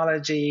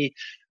technology,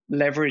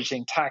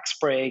 leveraging tax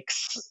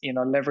breaks,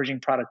 leveraging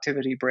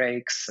productivity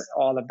breaks,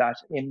 all of that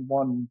in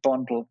one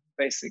bundle,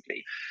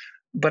 basically.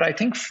 But I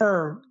think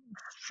for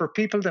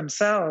people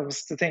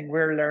themselves, the thing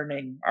we're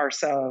learning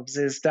ourselves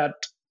is that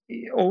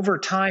over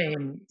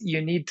time,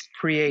 you need to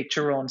create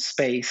your own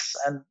space.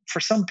 And for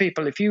some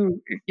people, if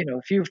you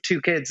have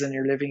 2 kids and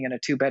you're living in a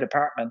 2-bed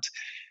apartment,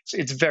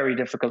 it's very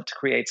difficult to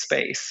create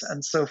space.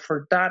 And so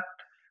for that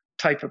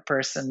type of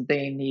person,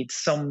 they need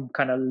some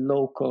kind of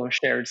local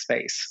shared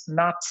space,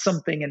 not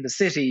something in the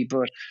city,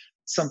 but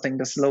something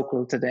that's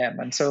local to them.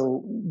 And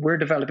so we're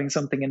developing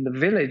something in the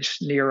village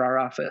near our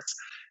office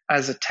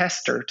as a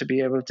tester to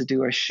be able to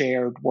do a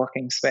shared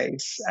working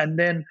space. And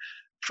then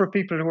for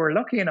people who are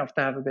lucky enough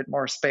to have a bit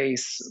more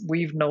space,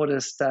 we've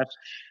noticed that,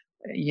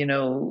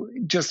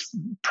 just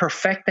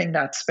perfecting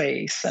that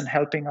space and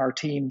helping our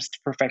teams to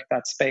perfect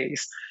that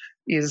space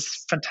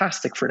is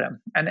fantastic for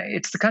them. And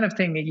it's the kind of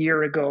thing a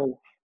year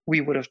ago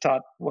we would have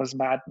thought was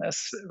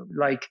madness,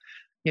 like,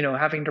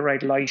 having the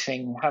right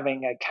lighting,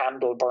 having a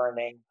candle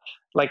burning.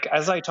 Like,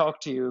 as I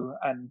talk to you,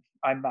 and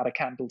I'm not a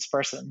candles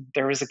person,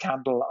 there is a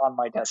candle on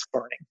my desk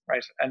burning,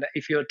 right? And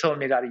if you had told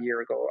me that a year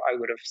ago, I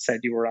would have said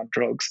you were on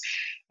drugs.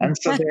 And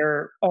so there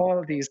are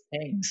all these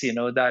things,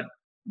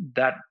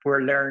 that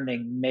we're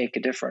learning make a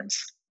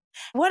difference.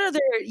 What other,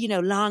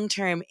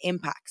 long-term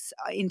impacts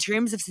in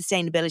terms of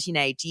sustainability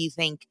now do you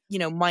think,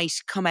 might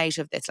come out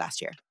of this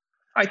last year?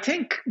 I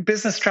think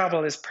business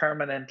travel is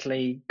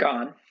permanently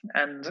gone.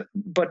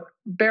 But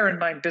bear in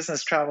mind,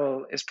 business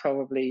travel is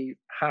probably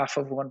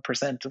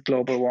 0.5% of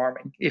global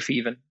warming, if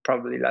even,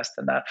 probably less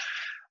than that.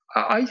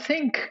 I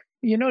think,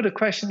 the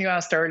question you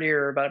asked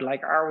earlier about,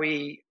 like, are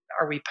we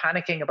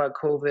panicking about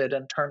COVID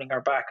and turning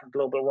our back on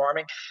global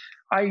warming?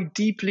 I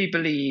deeply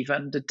believe,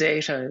 and the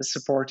data is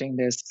supporting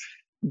this,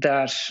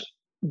 that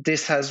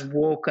this has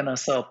woken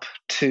us up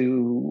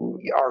to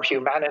our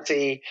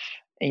humanity,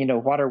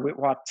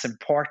 what's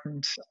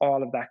important,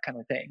 all of that kind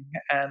of thing.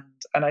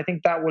 And I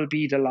think that will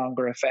be the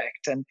longer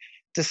effect. And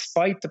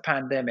despite the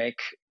pandemic,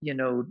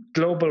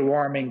 global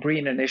warming,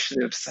 green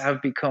initiatives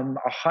have become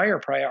a higher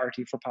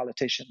priority for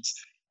politicians.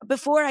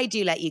 Before I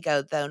do let you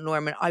go, though,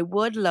 Norman, I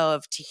would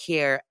love to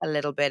hear a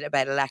little bit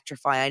about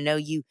Electrify. I know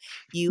you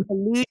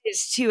alluded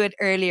to it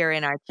earlier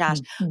in our chat.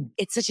 Mm-hmm.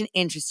 It's such an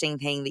interesting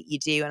thing that you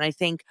do, and I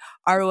think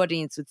our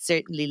audience would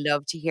certainly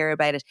love to hear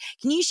about it.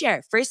 Can you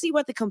share, firstly,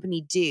 what the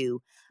company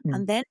do,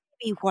 and then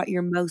maybe what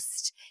your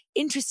most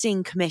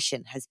interesting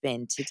commission has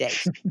been to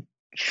date?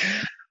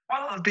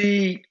 Well,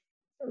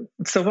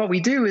 so what we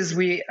do is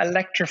we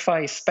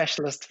electrify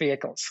specialist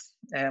vehicles.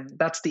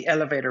 That's the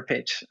elevator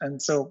pitch.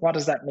 And so what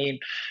does that mean?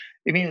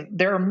 I mean,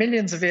 there are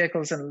millions of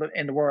vehicles in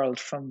the world,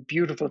 from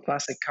beautiful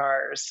classic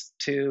cars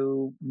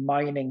to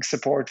mining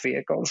support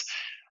vehicles,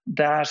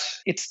 that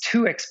it's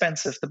too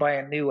expensive to buy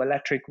a new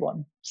electric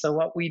one. So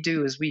what we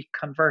do is we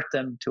convert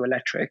them to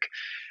electric.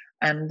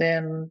 And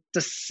then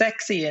the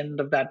sexy end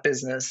of that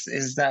business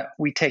is that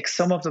we take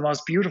some of the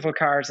most beautiful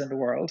cars in the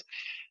world.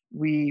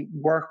 We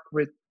work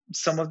with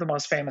some of the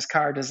most famous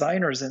car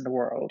designers in the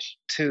world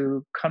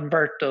to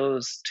convert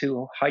those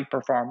to high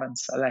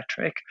performance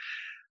electric.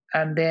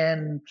 And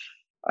then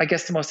I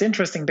guess the most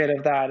interesting bit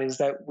of that is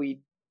that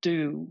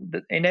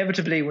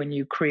inevitably, when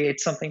you create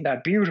something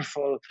that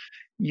beautiful,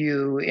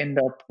 you end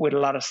up with a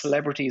lot of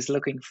celebrities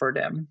looking for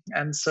them.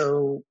 And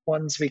so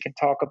ones we can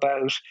talk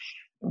about,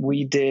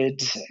 we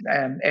did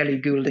Ellie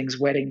Goulding's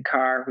wedding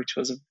car, which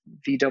was a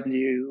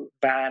VW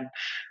van.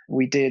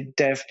 We did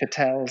Dev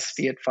Patel's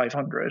Fiat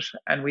 500.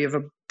 And we have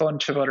a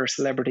bunch of other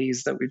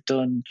celebrities that we've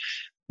done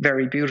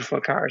very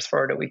beautiful cars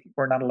for that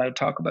we're not allowed to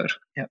talk about.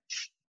 Yeah.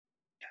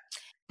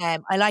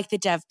 I like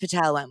that Dev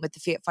Patel went with the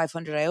Fiat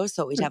 500. I always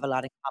thought we'd have a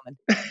lot in common.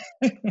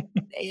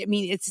 I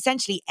mean, it's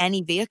essentially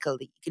any vehicle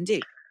that you can do.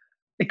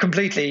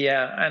 Completely,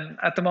 yeah. And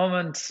at the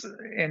moment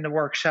in the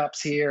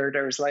workshops here,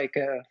 there's like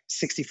a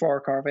 64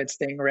 Corvette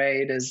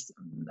Stingray, there's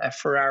a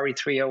Ferrari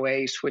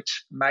 308,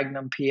 which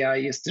Magnum PI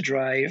used to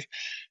drive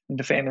in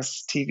the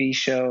famous TV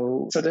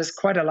show. So there's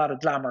quite a lot of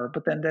glamour.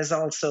 But then there's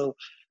also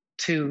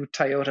 2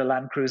 Toyota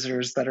Land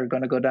Cruisers that are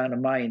going to go down a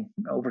mine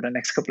over the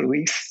next couple of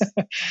weeks.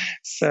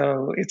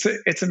 So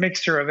it's a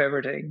mixture of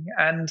everything.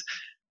 And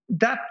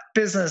that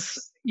business,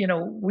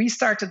 we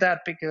started that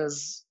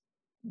because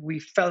we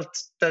felt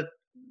that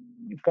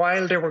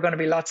while there were going to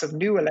be lots of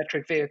new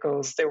electric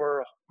vehicles, there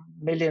were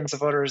millions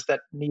of others that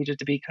needed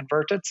to be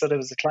converted. So there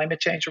was a climate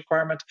change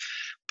requirement.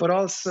 But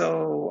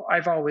also,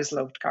 I've always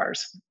loved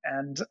cars.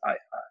 And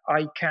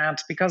I can't,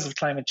 because of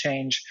climate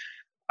change,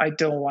 I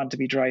don't want to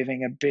be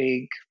driving a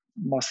big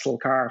muscle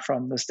car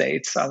from the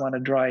States. I want to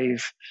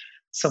drive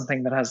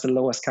something that has the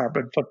lowest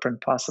carbon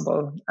footprint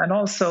possible. And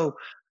also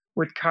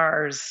with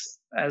cars,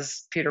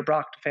 as Peter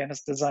Brock, the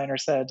famous designer,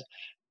 said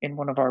in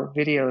one of our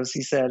videos,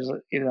 he said,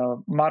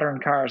 modern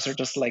cars are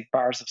just like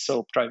bars of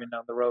soap driving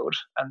down the road.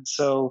 And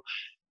so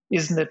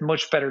isn't it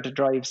much better to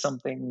drive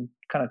something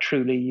kind of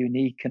truly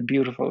unique and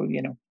beautiful,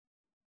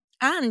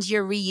 And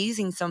you're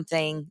reusing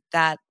something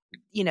that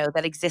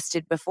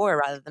existed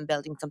before rather than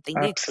building something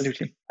new.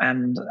 Absolutely.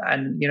 And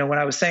when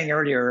I was saying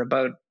earlier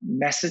about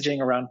messaging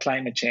around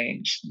climate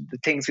change, the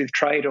things we've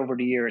tried over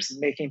the years,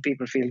 making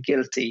people feel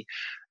guilty,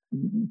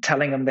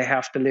 telling them they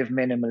have to live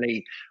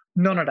minimally,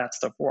 none of that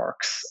stuff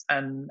works.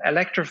 And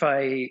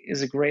Electrify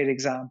is a great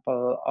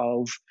example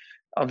of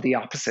the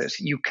opposite.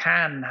 You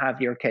can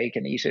have your cake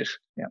and eat it.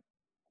 Yeah.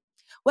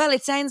 Well,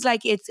 it sounds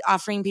like it's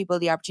offering people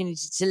the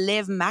opportunity to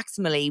live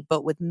maximally,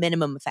 but with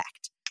minimum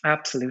effect.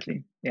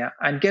 Absolutely. Yeah.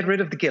 And get rid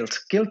of the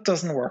guilt. Guilt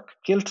doesn't work.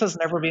 Guilt has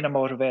never been a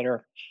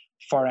motivator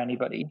for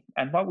anybody.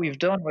 And what we've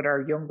done with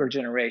our younger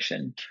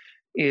generation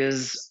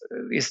is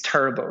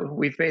terrible.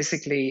 We've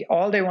basically,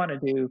 all they want to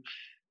do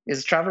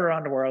is travel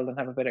around the world and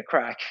have a bit of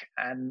crack.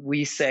 And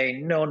we say,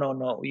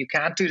 no, you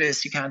can't do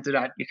this, you can't do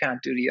that, you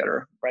can't do the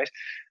other, right?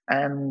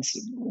 And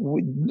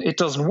it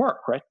doesn't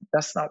work, right?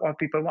 That's not what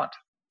people want.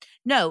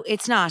 No,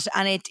 it's not.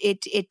 And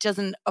it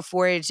doesn't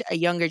afford a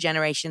younger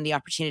generation the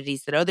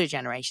opportunities that other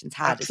generations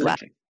had. Absolutely.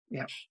 As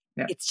well.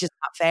 Yeah. It's just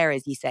not fair,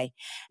 as you say.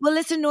 Well,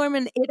 listen,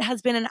 Norman, it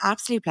has been an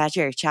absolute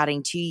pleasure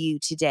chatting to you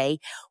today.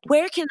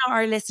 Where can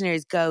our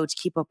listeners go to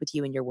keep up with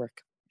you and your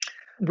work?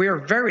 We've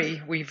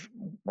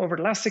over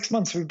the last 6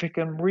 months, we've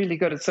become really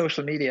good at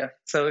social media.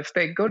 So if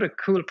they go to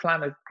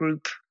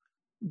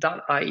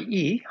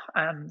coolplanetgroup.ie,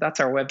 that's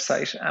our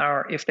website,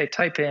 or if they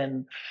type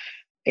in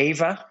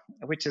Ava,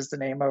 which is the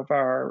name of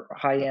our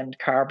high-end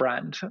car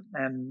brand,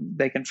 and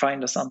they can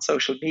find us on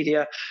social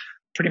media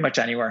pretty much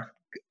anywhere.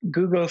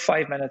 Google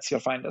 5 minutes, you'll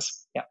find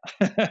us. Yeah.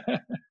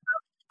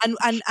 and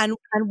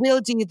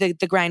we'll do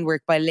the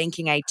groundwork by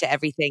linking out to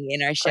everything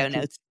in our show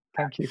notes.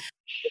 Thank you.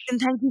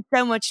 And thank you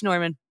so much,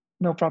 Norman.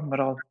 No problem at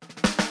all.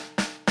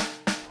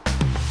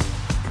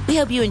 We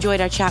hope you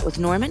enjoyed our chat with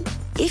Norman.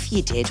 If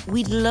you did,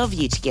 we'd love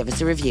you to give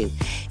us a review.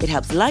 It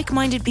helps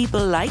like-minded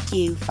people like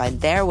you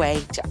find their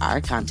way to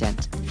our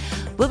content.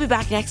 We'll be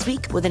back next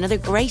week with another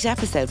great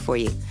episode for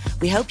you.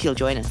 We hope you'll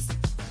join us.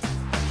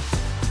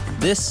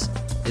 This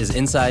is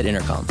Inside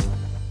Intercom.